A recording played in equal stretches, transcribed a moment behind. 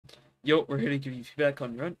Yo, we're here to give you feedback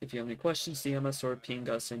on your run. If you have any questions, DM us or ping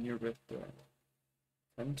us in your Rift thread.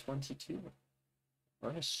 1022.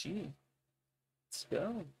 RSG. Let's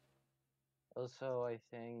go. Also, I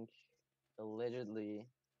think allegedly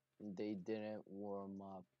they didn't warm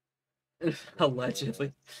up before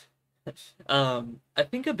Allegedly. this. I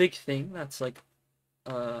think a big thing that's like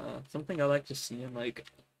something I like to see in like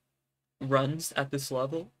runs at this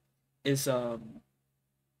level is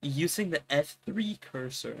using the F3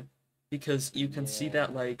 cursor, because you can see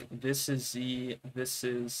that Yeah, like this is Z, this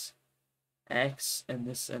is X, and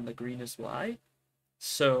this and the green is Y.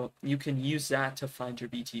 So you can use that to find your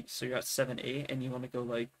BT. So you're at 7-8 and you want to go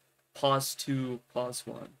like pause 2, pause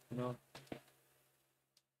 1, you know?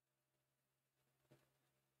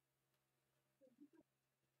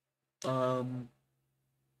 Um,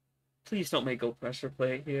 Please don't make go pressure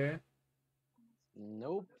play here.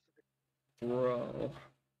 nope. Bro,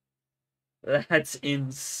 that's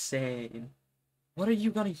insane. What are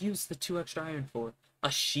you gonna use the 2 extra iron for?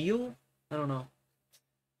 A shield? I don't know.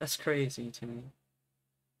 That's crazy to me.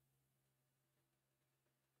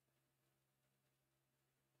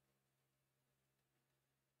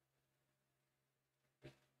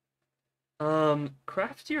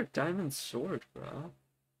 Craft your diamond sword, bro.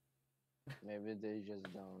 Maybe they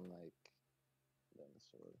just don't like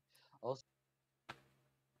dinosaur. Also,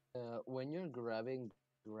 when you're grabbing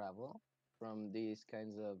gravel from these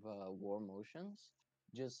kinds of war motions,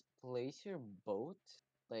 just place your boat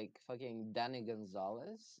like fucking Danny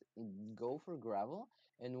Gonzalez, go for gravel,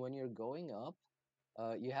 and when you're going up,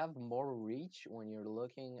 you have more reach when you're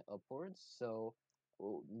looking upwards. So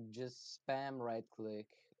just spam right click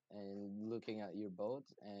and looking at your boat,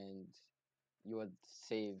 and you would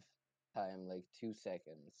save time like 2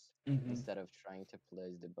 seconds Mm-hmm. instead of trying to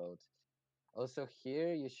place the boat. Also,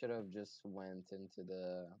 here you should have just went into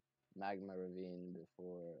the magma ravine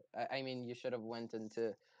before. I mean, you should have went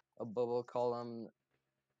into a bubble column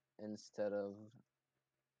instead of,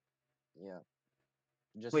 yeah,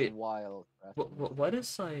 just Wait, while what, crafting. what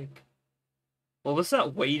is like, what was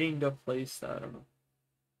that waiting to place that? I don't know.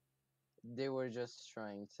 They were just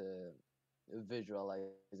trying to visualize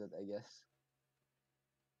it, I guess.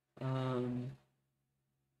 Um,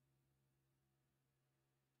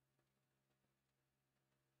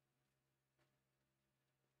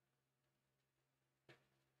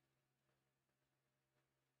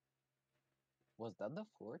 Was that the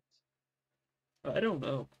fort? I don't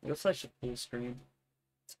know. I guess I should full screen.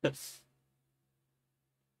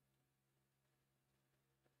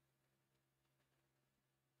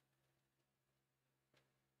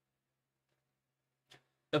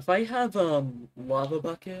 If I have lava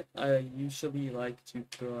bucket, I usually like to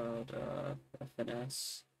throw out a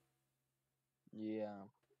finesse. Yeah.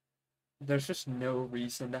 There's just no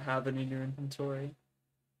reason to have it in your inventory.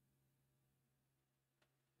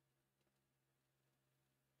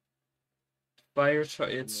 Fire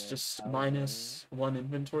chart, it's Yes, just housing. -1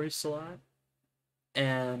 inventory slot,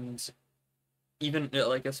 and even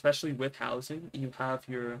like especially with housing, you have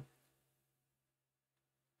your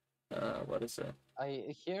what is it?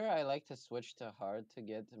 I like to switch to hard to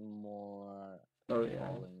get more Oh yeah,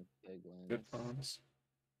 falling good piglins. pawns.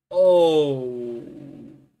 Oh,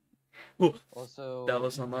 that Also,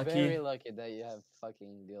 was unlucky. very lucky that you have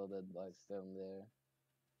fucking gilded blackstone there.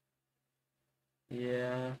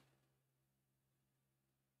 Yeah,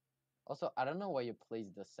 Also, I don't know why you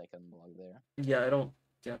placed the second block there. yeah, I don't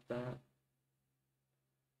get that.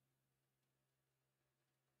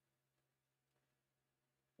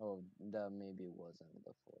 Oh, that maybe wasn't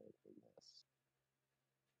the fort, I guess.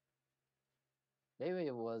 Maybe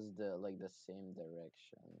it was the like the same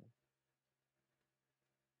direction.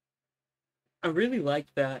 I really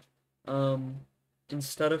like that. Um,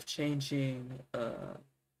 Instead of changing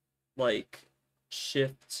like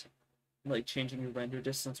shift, like changing your render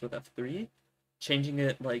distance with F3, changing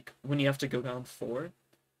it like when you have to go down 4,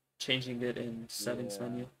 changing it in settings Yeah.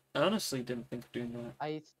 menu. I honestly didn't think of doing that. I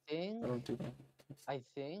I think don't do that. I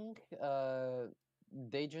think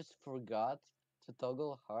they just forgot to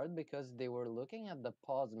toggle hard because they were looking at the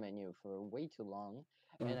pause menu for way too long,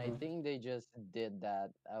 and I Uh-huh. think they just did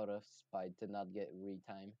that out of spite to not get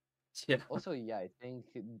retime. Yeah. Also, yeah, I think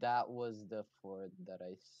that was the fort that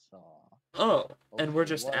I saw. Oh, and we're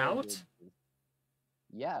Also, just what I out? did,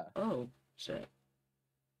 yeah, Oh, shit.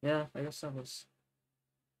 Yeah, I guess that was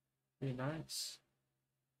pretty nice.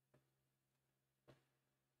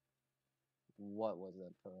 what was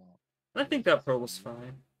that pearl? I think Just that pearl was mm,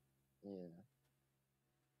 fine. yeah.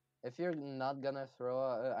 If you're not gonna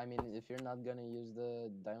throw, I mean, if you're not gonna use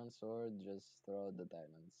the diamond sword, just throw the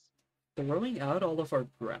diamonds. Throwing out all of our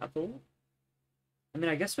gravel? I mean,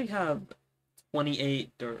 I guess we have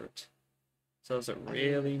 28 dirt. So does it I mean,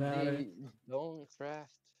 really matter? they don't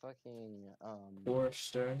craft fucking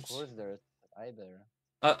Force dirt. course dirt either.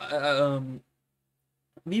 Uh, uh, uh, um,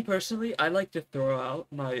 Me personally, I like to throw out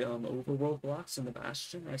my overworld blocks in the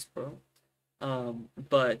Bastion, nice pro.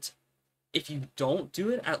 But if you don't do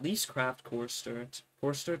it, at least craft coarse dirt.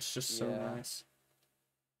 Coarse dirt's just so Yeah. nice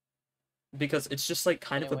because it's just like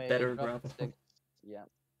kind of a Anyway, better drop the gravel. six. Yeah.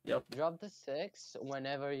 Yep. Drop the six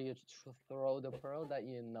whenever you throw the pearl that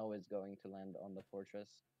you know is going to land on the fortress.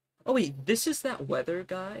 Oh wait, this is that weather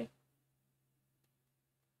guy.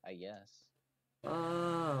 I guess.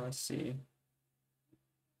 Ah, I see.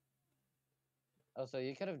 Also,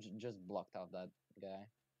 you could have just blocked out that guy.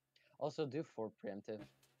 Also, do 4 preemptive.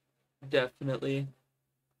 Definitely.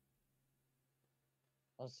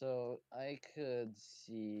 Also, I could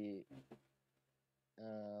see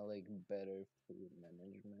like better food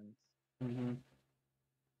management.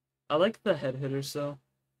 I like the head hitters though.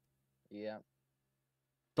 Yeah.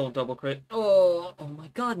 Don't double crit. Oh my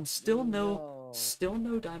god, and No. still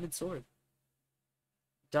no diamond sword.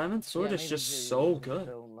 Diamond sword Yeah, is maybe just they so just good.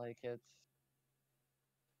 don't like it.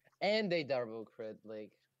 And they double crit.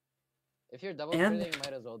 Like, if you're double And critting,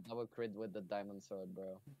 might as well double crit with the diamond sword,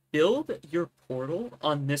 bro. build your portal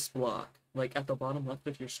on this block, like at the bottom left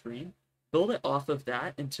of your screen. Build it off of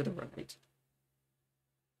that and to the right.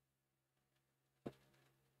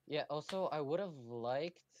 Yeah, also, I would have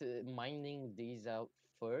liked mining these out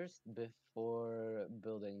first before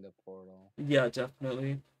building the portal. Yeah,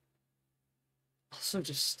 definitely. Also,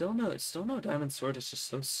 just still no diamond sword is just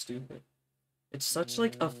so stupid. It's such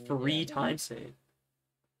like a Yeah. free time save.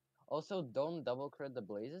 Also, don't double crit the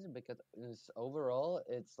blazes because overall,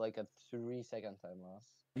 it's like a 3-second time loss.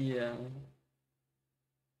 Yeah.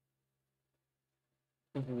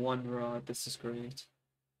 One rod, this is great.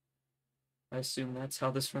 I assume that's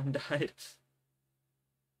how this run died.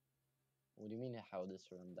 What do you mean how this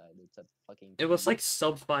run died? It's a fucking It was PB. like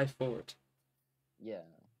sub 5 forward. Yeah.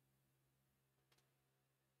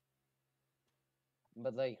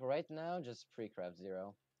 But like right now, just pre-craft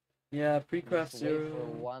 0. Yeah, Just pre-craft wait for 0.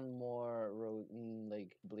 one more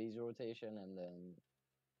like blaze rotation and then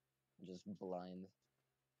just blind.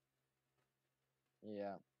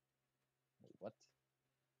 Yeah. Wait, what?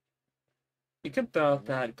 You can throw I out mean,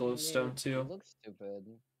 that glowstone it too. looks stupid.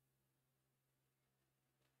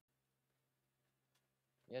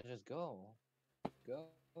 Yeah, just go. Go.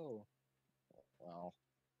 Wow.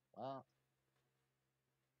 Wow.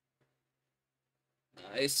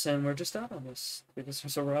 Nice, and we're just out on this. This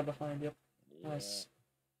was a rod behind, yep. Yeah. Nice.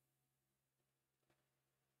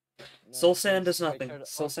 Soul Nice, Sand nice. does nothing. Richard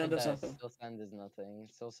Soul also Sand does does. nothing. Still sand does nothing.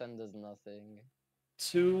 Still sand does nothing.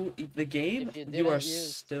 To the game, If you you are didn't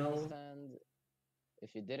use soul still sand,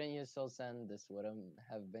 if you didn't use soul sand, this wouldn't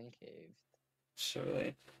have been caved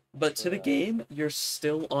surely. But to for the us. game, you're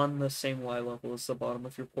still on the same Y level as the bottom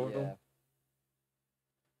of your portal. Yeah.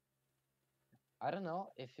 I don't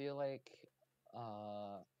know if you like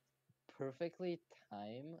uh perfectly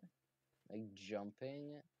time like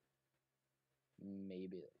jumping,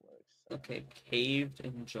 maybe it works. I don't Okay, know. caved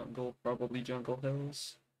in jungle, probably jungle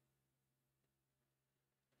hills.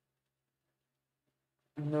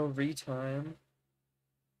 No retime.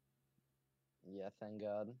 Yeah, thank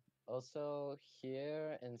God. Also,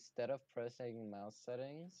 here, instead of pressing mouse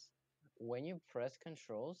settings, when you press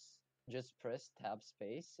controls, just press tab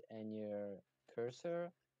space and your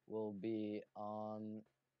cursor will be on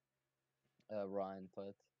raw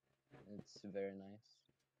input. It's very nice.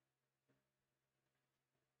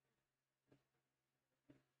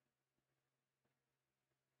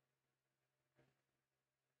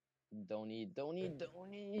 Don't eat, don't eat,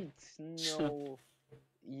 don't eat! No!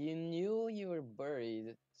 You knew you were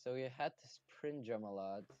buried, so you had to sprint jump a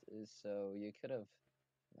lot, so you could have,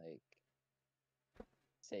 like,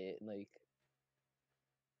 say it, like,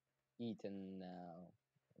 eaten now,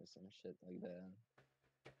 or some shit like that.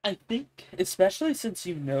 I think, especially since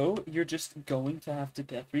you know you're just going to have to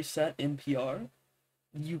death reset in PR,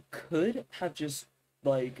 you could have just,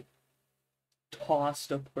 like,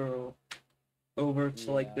 tossed a pearl over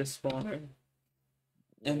to, like, Yeah, this spawner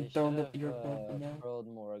yeah, you and should thrown have your weapon there. pearled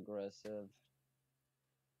more aggressive.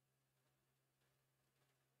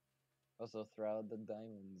 Also, throw out the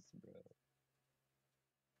diamonds, bro.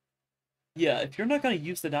 Yeah, if you're not gonna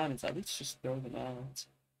use the diamonds, at least just throw them out.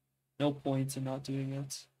 No point in not doing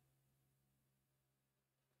it.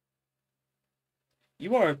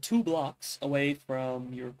 You are 2 blocks away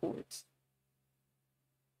from your ports.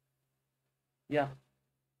 Yeah,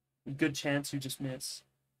 good chance you just miss.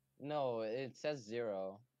 No, it says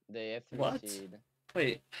 0. The F3 What? seed.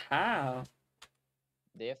 Wait, how?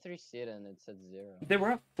 They have 3 seed and it's at 0. They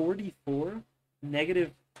were at 44,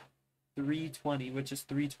 negative 320, which is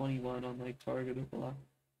 321 on like targeted block.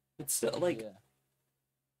 It's still like Yeah.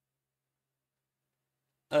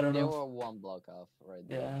 I don't They know. were 1 block off right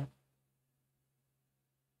there. Yeah.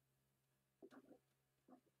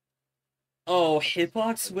 Oh,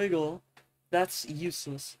 hitbox wiggle. That's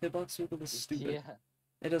useless. Hitbox wiggle is stupid. Yeah.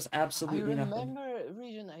 It does I absolutely nothing. remember,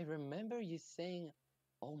 Region, I remember you saying,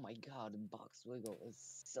 oh my god, Box Wiggle is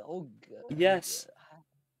so good. Yes,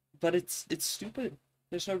 but it's stupid.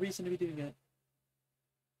 There's no reason to be doing it.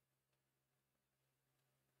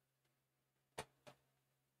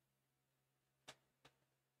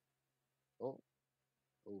 Oh,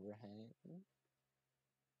 overhang.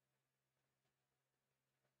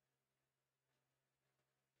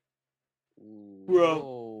 Ooh, Bro,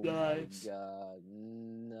 oh my nice. god,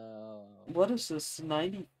 no. What is this?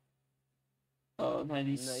 90? Oh,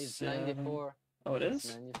 No, it's 97. 94. Oh, it It's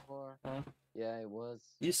is? 94. Uh, Yeah, it was.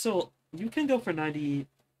 you can go for 90,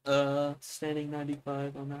 standing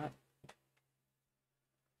 95 on that.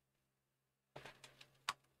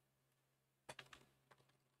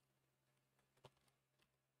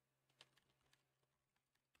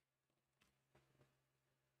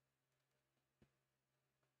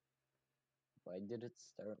 Why did it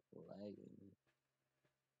start lagging?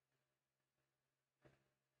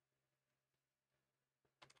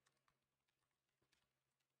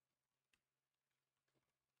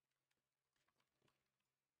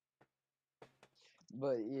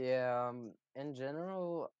 But yeah, in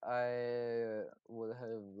general, I would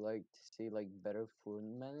have liked to see like better food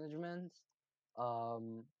management.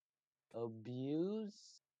 Um, Abuse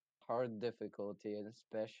hard difficulty, and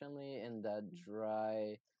especially in that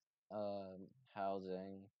dry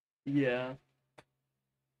housing. Yeah.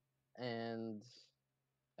 And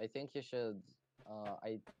I think you should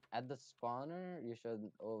I at the spawner you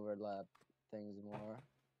should overlap things more.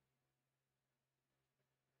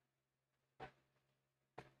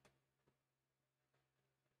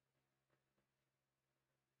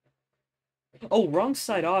 Oh, wrong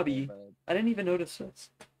side So obby. bad. I didn't even notice this.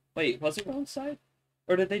 Wait, was it wrong side?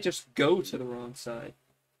 Or did they just go to the wrong side?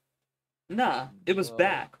 Nah, it was Well,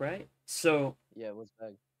 back, right? So yeah, it was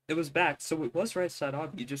bad. it was back. So it was right side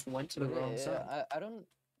obby. You just went to the But wrong yeah, side.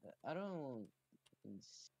 I don't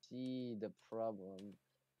see the problem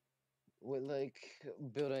with like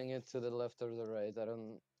building it to the left or the right. I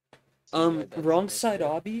don't see why that's an Wrong side issue.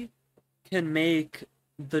 obby can make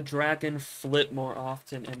the dragon flip more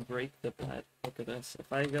often and break the pet. Look at this.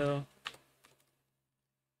 If I go,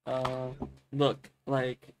 uh, look,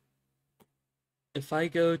 like, if I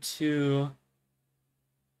go to,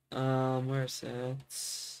 where's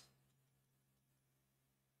it?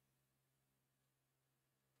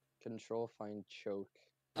 Control find choke.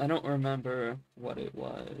 I don't remember what it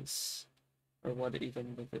was, or what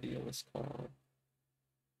even the video was called.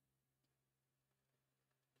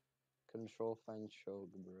 Control find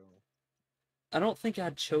choke, bro. I don't think I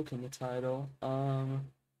had choke in the title.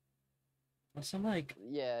 Some like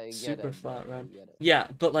Yeah, I get super it, flat bro. I run. get it. Yeah,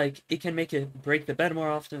 but like it can make it break the bed more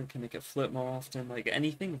often, it can make it flip more often. Like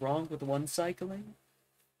anything wrong with one cycling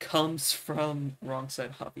comes from wrong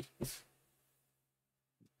side hobby.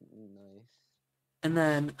 Nice. And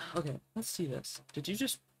then okay, let's see this. Did you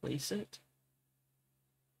just place it?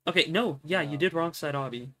 Okay, no, yeah, you No. did wrong side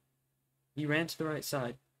hobby. You ran to the right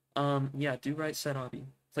side. Yeah, do right side hobby.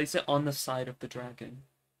 Place it on the side of the dragon.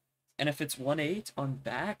 And if it's 1-8 on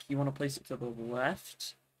back, you want to place it to the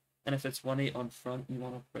left. And if it's 1-8 on front, you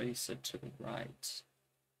want to place it to the right.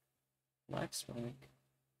 Black spike.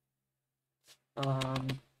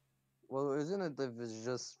 Well, isn't it if it's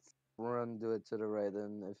just run, do it to the right,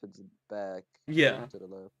 and if it's back, do Yeah. it to the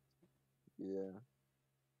left? Yeah.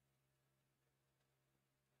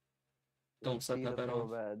 Don't Let's set see that the bet off. 4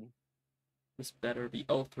 bad. This better be.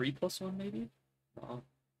 Oh, 3+1 maybe? Oh,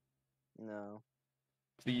 No.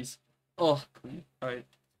 please. Oh, clean. Alright.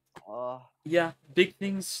 Oh. Yeah, big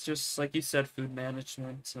things, just like you said, food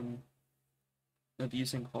management and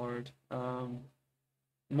abusing hard.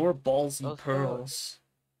 More ballsy Also, pearls.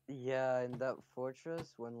 yeah, in that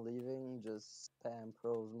fortress, when leaving, just spam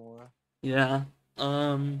pros more. Yeah.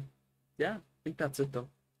 Yeah, I think that's it though.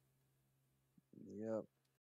 Yep.